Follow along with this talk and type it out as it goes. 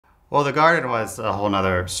Well, the garden was a whole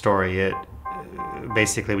nother story. It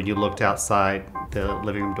basically, when you looked outside the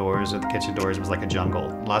living room doors or the kitchen doors, it was like a jungle.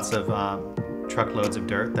 Lots of truckloads of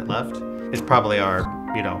dirt that left. It's probably our,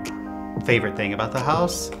 favorite thing about the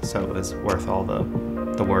house, so it was worth all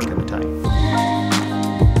the work and the time.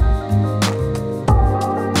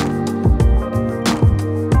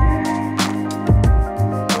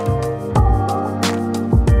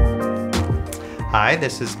 Hi,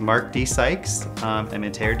 this is Mark D. Sikes. I'm an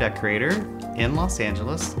interior decorator in Los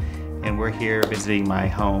Angeles, and we're here visiting my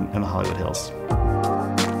home in the Hollywood Hills.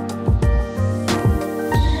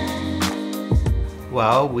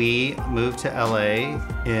 Well, we moved to LA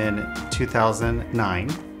in 2009,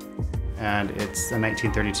 and it's a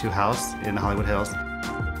 1932 house in the Hollywood Hills.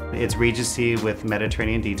 It's Regency with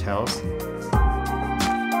Mediterranean details.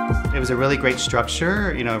 It was a really great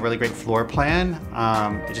structure, a really great floor plan.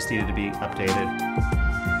 It just needed to be updated.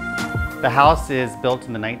 The house is built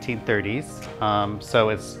in the 1930s, so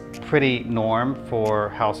it's pretty norm for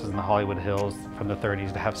houses in the Hollywood Hills from the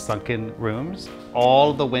 30s to have sunken rooms.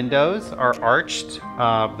 All the windows are arched.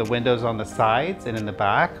 The windows on the sides and in the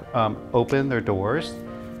back open their doors.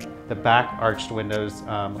 The back arched windows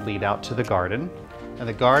lead out to the garden. And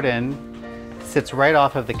the garden sits right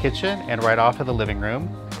off of the kitchen and right off of the living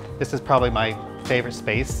room. This is probably my favorite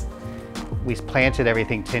space. We planted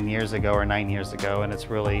everything 10 years ago or 9 years ago, and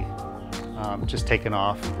it's really just taken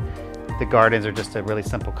off. The gardens are just a really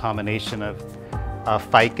simple combination of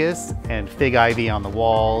ficus and fig ivy on the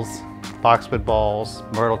walls, boxwood balls,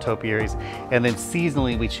 myrtle topiaries, and then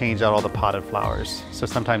seasonally we change out all the potted flowers. So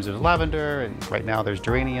sometimes there's lavender, and right now there's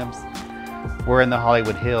geraniums. We're in the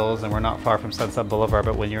Hollywood Hills and we're not far from Sunset Boulevard,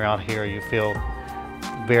 but when you're out here you feel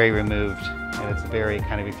very removed, and it's very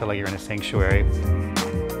you feel like you're in a sanctuary.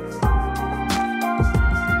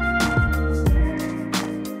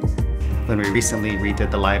 When we recently redid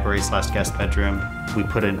the library/guest bedroom, we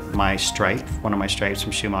put in one of my stripes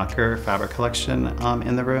from Schumacher fabric collection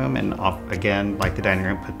in the room, and again, like the dining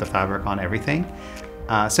room, put the fabric on everything.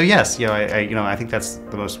 So yes, I think that's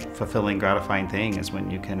the most fulfilling, gratifying thing is when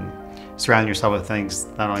you can surround yourself with things,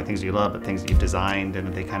 not only things you love, but things that you've designed,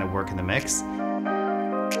 and they kind of work in the mix.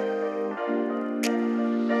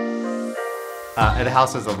 The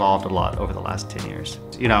house has evolved a lot over the last 10 years.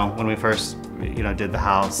 When we first, did the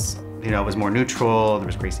house, it was more neutral. There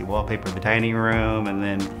was greasy wallpaper in the dining room, and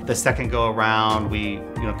then the second go around, we,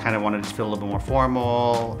 kind of wanted it to feel a little bit more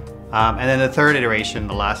formal. And then the third iteration,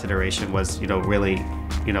 the last iteration, was, really,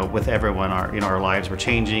 with everyone, our lives were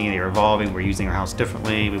changing and they were evolving. We're using our house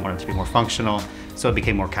differently. We wanted it to be more functional, so it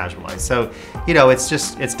became more casualized. So,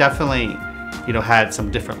 it's definitely, had some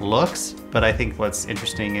different looks, but I think what's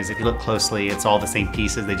interesting is if you look closely, it's all the same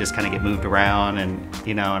pieces. They just kind of get moved around, and,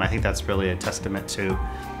 and I think that's really a testament to,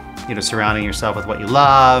 surrounding yourself with what you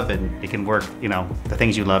love, and it can work, the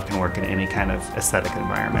things you love can work in any kind of aesthetic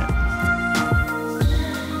environment.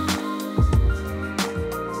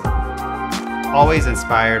 Always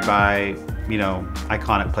inspired by,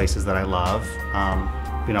 iconic places that I love.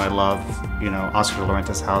 I love, Oscar de la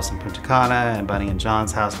Renta's house in Punta Cana, and Bunny and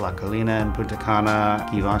John's house, La Colina in Punta Cana,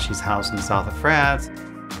 Givenchy's house in the south of France.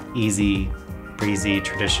 Easy, breezy,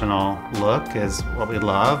 traditional look is what we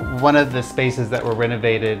love. One of the spaces that were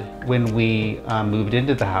renovated when we moved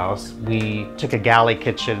into the house, we took a galley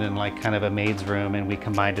kitchen and kind of a maid's room, and we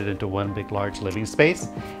combined it into one big large living space.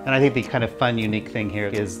 And I think the kind of fun, unique thing here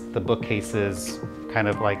is the bookcases kind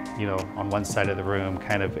of on one side of the room,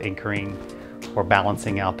 kind of anchoring or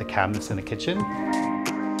balancing out the cabinets in the kitchen.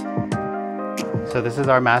 So this is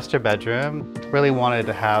our master bedroom. Really wanted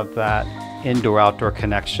to have that indoor-outdoor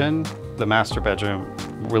connection. The master bedroom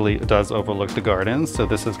really does overlook the gardens, so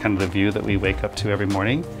this is kind of the view that we wake up to every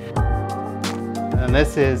morning. And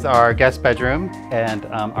this is our guest bedroom, and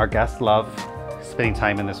our guests love spending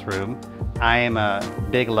time in this room. I am a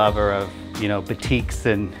big lover of, batiks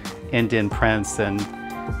and Indian prints and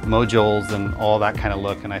modules and all that kind of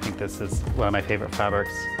look, and I think this is one of my favorite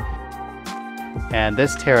fabrics. And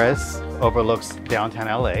this terrace overlooks downtown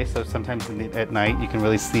LA, so sometimes at night you can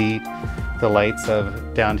really see the lights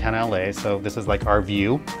of downtown LA. So this is like our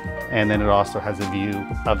view, and then it also has a view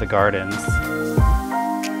of the gardens.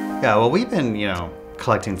 Yeah, well, we've been,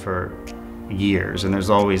 collecting for years, and there's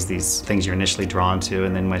always these things you're initially drawn to,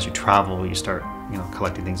 and then as you travel, you start,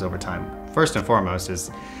 collecting things over time. First and foremost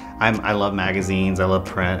is I love magazines, I love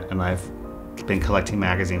print, and I've been collecting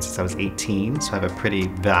magazines since I was 18, so I have a pretty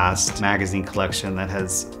vast magazine collection that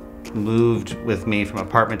has moved with me from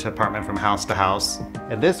apartment to apartment, from house to house.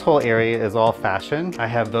 And this whole area is all fashion. I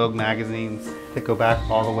have Vogue magazines that go back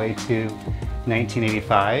all the way to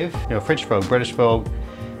 1985. French Vogue, British Vogue,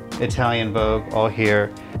 Italian Vogue, all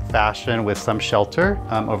here. Fashion with some shelter.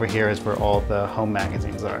 Over here is where all the home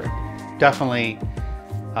magazines are. Definitely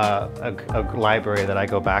a library that I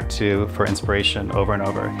go back to for inspiration over and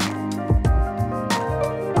over.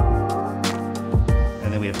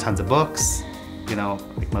 And then we have tons of books, you know,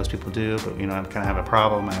 like most people do, but you know, I kind of have a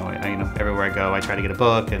problem. You know, everywhere I go, I try to get a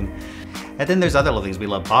book. And then there's other little things. We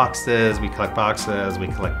love boxes, we collect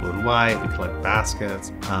blue and white, we collect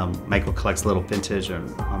baskets. Michael collects little vintage and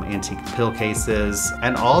antique pill cases.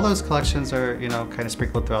 And all those collections are, you know, kind of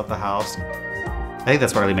sprinkled throughout the house. I think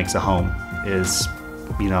that's what really makes a home, is,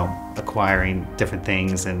 you know, acquiring different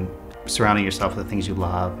things and surrounding yourself with the things you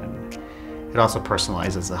love. And it also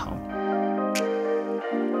personalizes the home.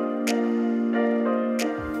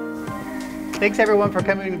 Thanks everyone for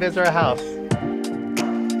coming to visit our house.